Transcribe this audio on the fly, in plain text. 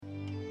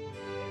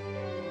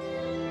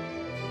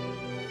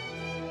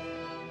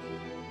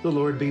The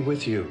Lord be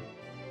with you.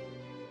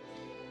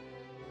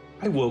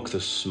 I woke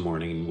this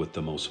morning with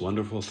the most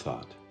wonderful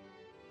thought.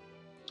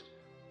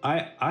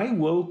 I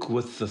woke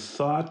with the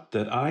thought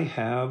that I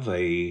have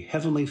a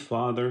Heavenly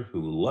Father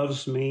who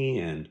loves me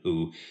and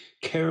who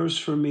cares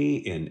for me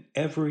in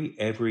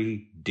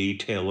every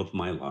detail of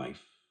my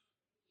life.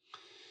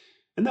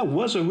 And that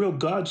was a real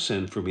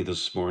godsend for me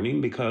this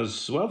morning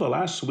because, well, the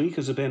last week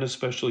has been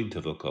especially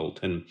difficult.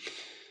 And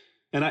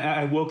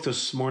I woke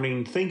this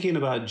morning thinking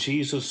about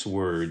Jesus'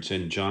 words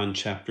in John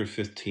chapter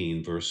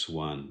 15, verse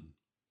 1.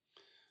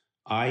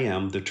 I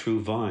am the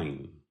true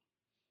vine,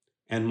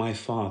 and my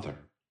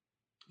Father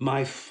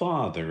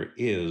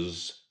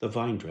is the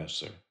vine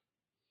dresser.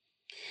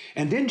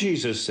 And then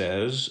Jesus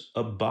says,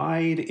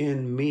 abide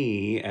in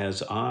me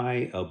as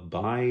I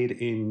abide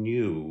in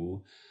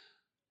you.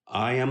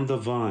 I am the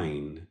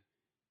vine,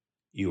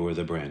 you are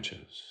the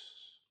branches.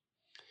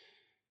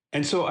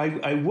 And so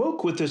I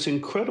woke with this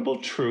incredible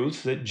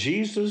truth that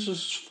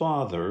Jesus'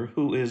 Father,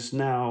 who is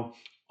now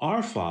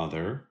our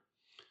Father,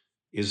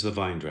 is the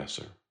vine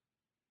dresser.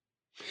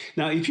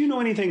 Now, if you know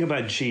anything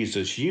about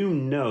Jesus, you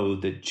know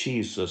that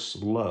Jesus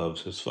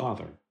loves his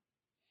Father.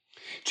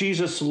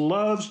 Jesus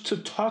loves to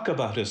talk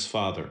about his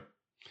Father.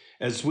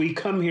 As we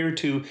come here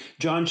to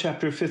John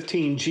chapter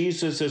 15,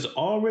 Jesus has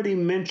already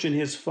mentioned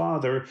his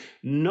Father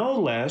no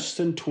less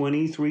than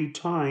 23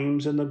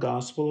 times in the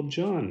Gospel of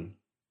John.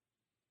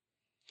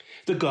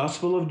 The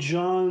Gospel of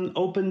John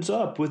opens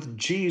up with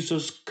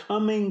Jesus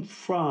coming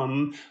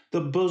from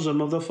the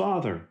bosom of the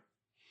Father.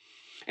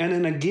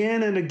 And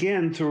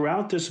again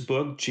throughout this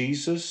book,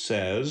 Jesus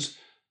says,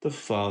 the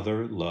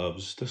Father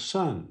loves the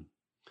Son.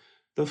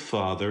 The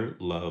Father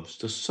loves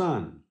the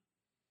Son.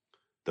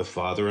 The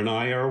Father and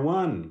I are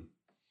one.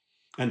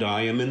 And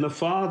I am in the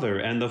Father,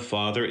 and the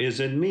Father is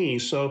in me.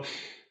 So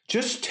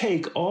just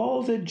take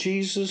all that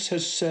Jesus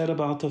has said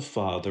about the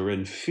Father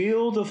and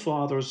feel the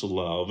Father's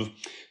love.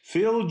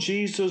 Feel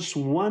Jesus'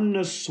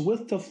 oneness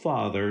with the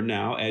Father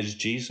now as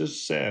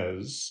Jesus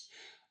says,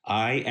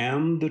 I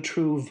am the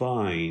true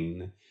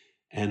vine,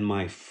 and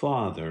my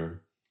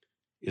Father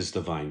is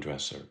the vine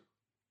dresser.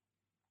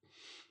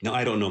 Now,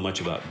 I don't know much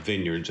about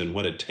vineyards and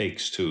what it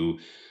takes to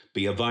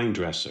be a vine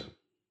dresser.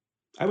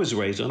 I was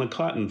raised on a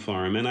cotton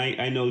farm, and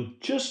I know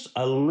just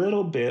a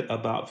little bit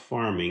about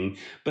farming,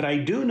 but I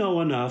do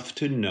know enough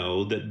to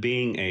know that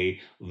being a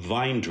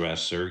vine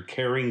dresser,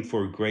 caring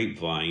for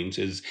grapevines,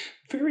 is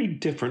very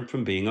different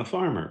from being a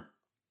farmer.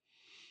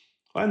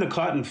 On the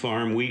cotton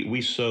farm,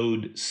 we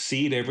sowed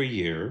seed every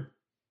year,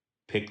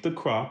 picked the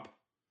crop,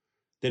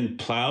 then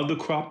plowed the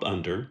crop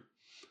under,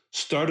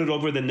 started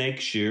over the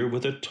next year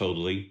with a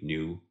totally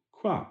new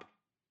crop.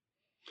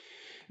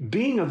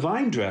 Being a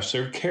vine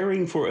dresser,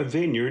 caring for a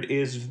vineyard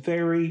is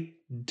very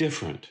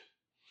different,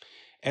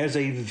 as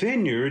a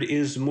vineyard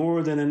is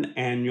more than an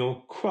annual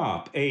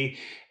crop. A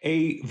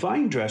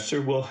vine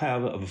dresser will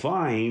have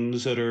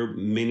vines that are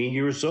many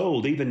years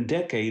old, even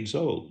decades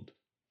old.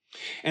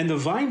 And the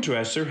vine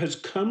dresser has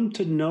come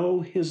to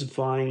know his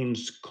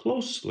vines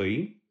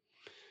closely,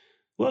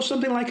 well,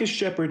 something like a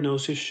shepherd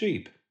knows his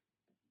sheep.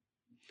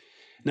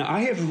 Now, I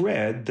have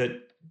read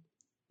that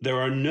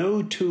there are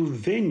no two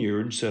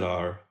vineyards that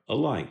are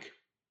alike.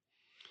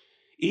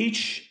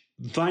 Each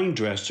vine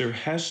dresser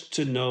has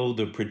to know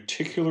the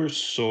particular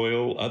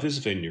soil of his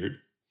vineyard.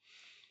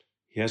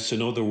 He has to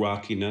know the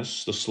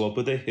rockiness, the slope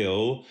of the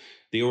hill,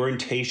 the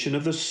orientation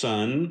of the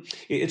sun.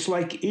 It's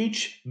like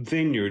each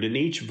vineyard and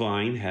each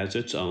vine has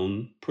its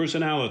own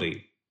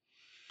personality.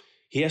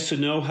 He has to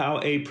know how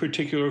a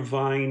particular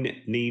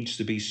vine needs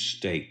to be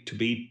staked, to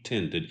be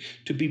tended,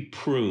 to be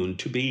pruned,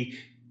 to be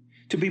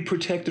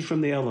protected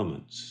from the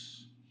elements.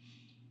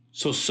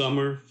 So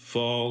summer,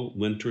 fall,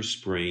 winter,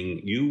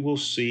 spring, you will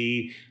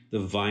see the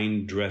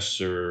vine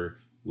dresser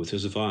with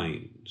his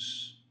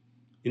vines,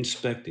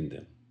 inspecting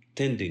them,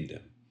 tending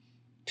them,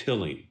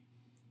 tilling,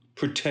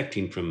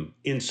 protecting from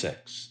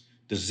insects,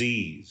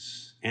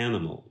 disease,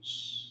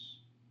 animals.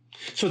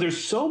 So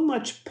there's so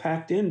much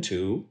packed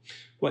into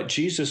what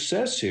Jesus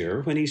says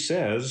here when he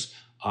says,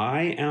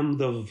 I am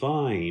the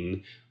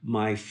vine,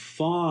 my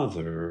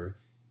Father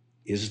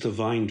is the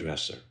vine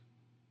dresser,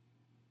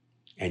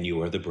 and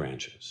you are the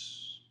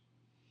branches.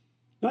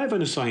 Now I have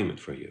an assignment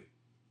for you.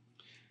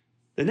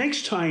 The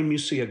next time you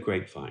see a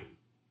grapevine,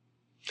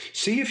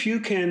 see if you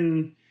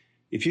can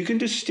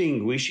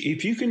distinguish,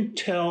 if you can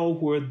tell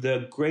where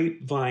the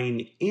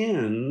grapevine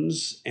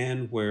ends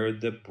and where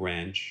the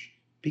branch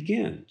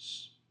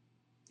begins.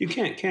 You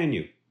can't, can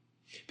you?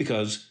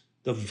 Because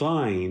the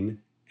vine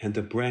and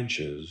the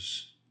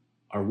branches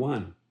are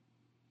one.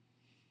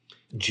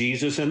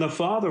 Jesus and the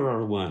Father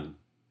are one.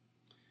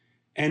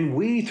 And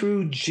we,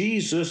 through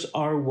Jesus,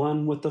 are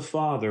one with the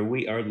Father.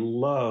 We are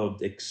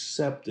loved,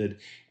 accepted,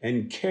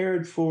 and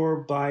cared for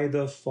by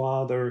the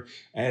Father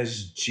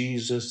as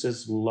Jesus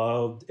is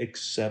loved,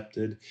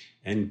 accepted,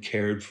 and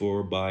cared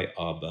for by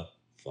Abba,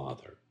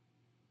 Father.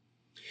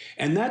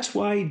 And that's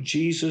why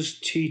Jesus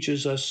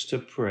teaches us to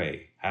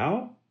pray.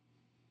 How?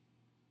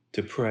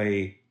 To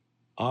pray,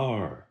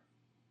 Our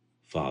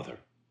Father.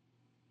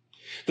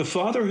 The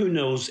Father who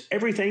knows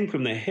everything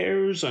from the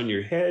hairs on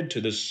your head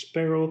to the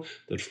sparrow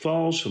that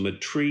falls from a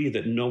tree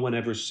that no one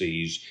ever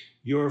sees.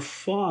 Your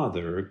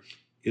Father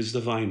is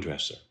the vine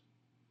dresser.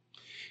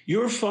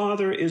 Your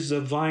Father is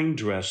the vine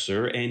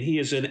dresser, and He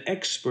is an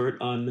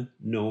expert on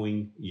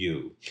knowing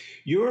you.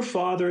 Your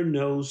Father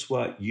knows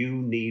what you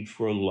need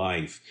for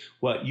life,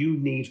 what you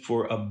need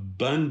for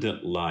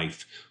abundant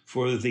life,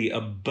 for the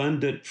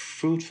abundant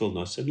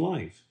fruitfulness in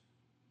life.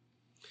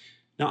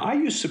 Now, I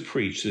used to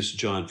preach this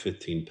John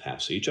 15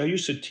 passage. I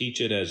used to teach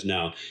it as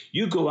now,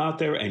 you go out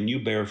there and you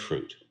bear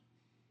fruit.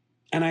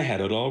 And I had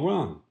it all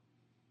wrong.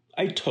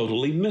 I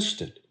totally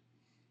missed it.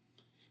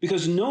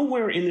 Because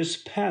nowhere in this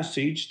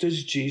passage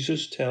does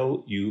Jesus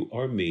tell you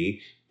or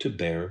me to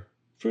bear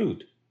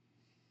fruit.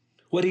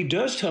 What He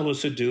does tell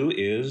us to do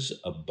is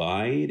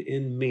abide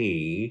in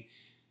me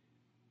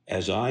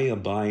as I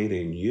abide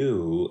in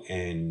you,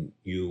 and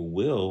you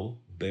will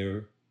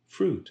bear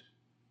fruit.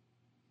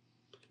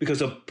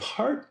 Because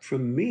apart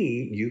from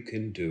me, you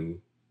can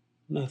do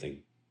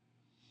nothing.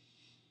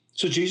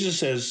 So Jesus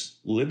says,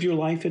 live your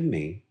life in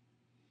me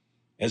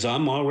as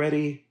I'm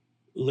already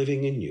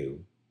living in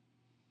you.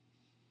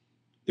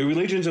 The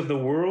religions of the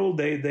world,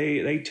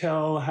 they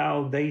tell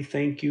how they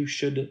think you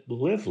should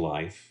live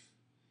life.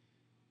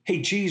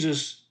 Hey,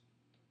 Jesus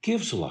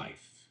gives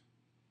life.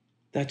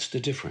 That's the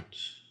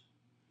difference.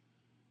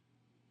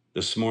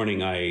 This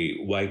morning I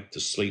wiped the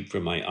sleep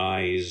from my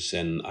eyes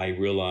and I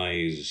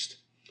realized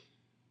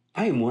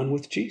I am one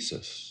with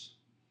Jesus.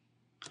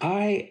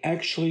 I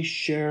actually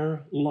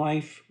share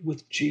life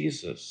with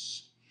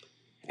Jesus.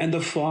 And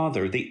the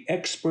Father, the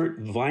expert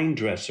vine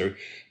dresser,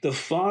 the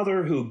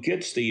Father who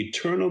gets the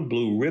eternal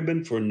blue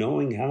ribbon for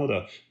knowing how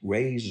to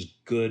raise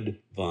good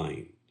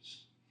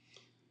vines.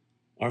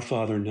 Our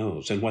Father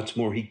knows, and what's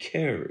more, He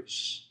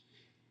cares.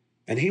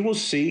 And He will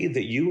see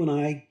that you and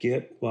I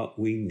get what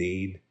we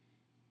need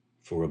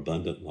for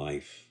abundant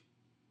life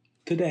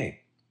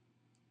today.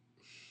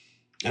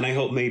 And I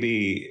hope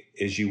maybe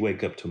as you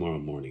wake up tomorrow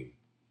morning,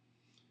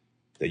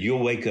 that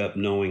you'll wake up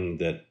knowing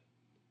that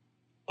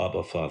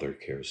Abba Father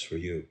cares for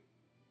you.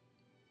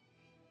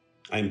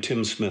 I'm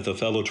Tim Smith, a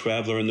fellow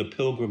traveler in the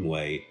Pilgrim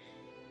Way.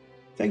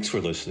 Thanks for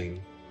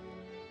listening.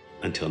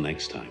 Until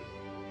next time.